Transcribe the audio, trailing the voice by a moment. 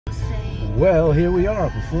Well, here we are,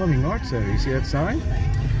 Performing Arts Center. You see that sign?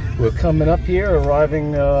 We're coming up here,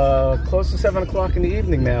 arriving close to 7 o'clock in the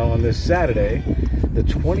evening now on this Saturday, the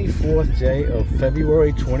 24th day of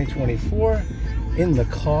February 2024, in the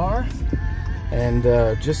car, and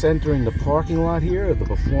just entering the parking lot here of the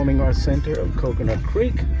Performing Arts Center of Coconut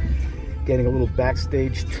Creek, getting a little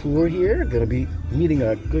backstage tour here. Going to be meeting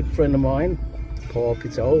a good friend of mine, Paul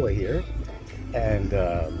Pizzaola here, and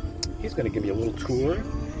he's going to give me a little tour.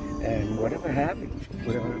 And whatever happens,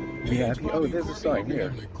 whatever we have here. Oh, there's a sign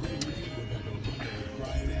here.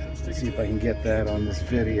 Let's see if I can get that on this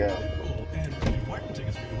video.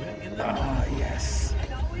 Ah, yes.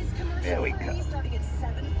 There we go.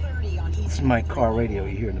 It's my car radio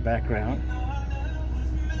you hear in the background.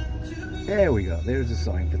 There we go. There's a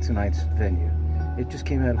sign for tonight's venue. It just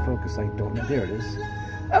came out of focus. I don't know. There it is.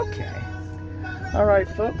 Okay. All right,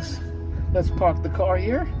 folks. Let's park the car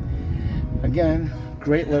here. Again,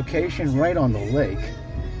 great location right on the lake.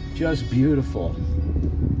 Just beautiful.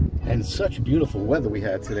 And such beautiful weather we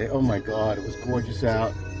had today. Oh my God, it was gorgeous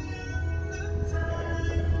out.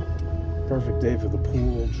 Perfect day for the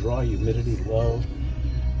pool. Dry, humidity low.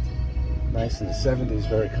 Nice in the 70s,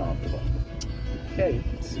 very comfortable. Okay,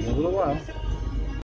 see you in a little while.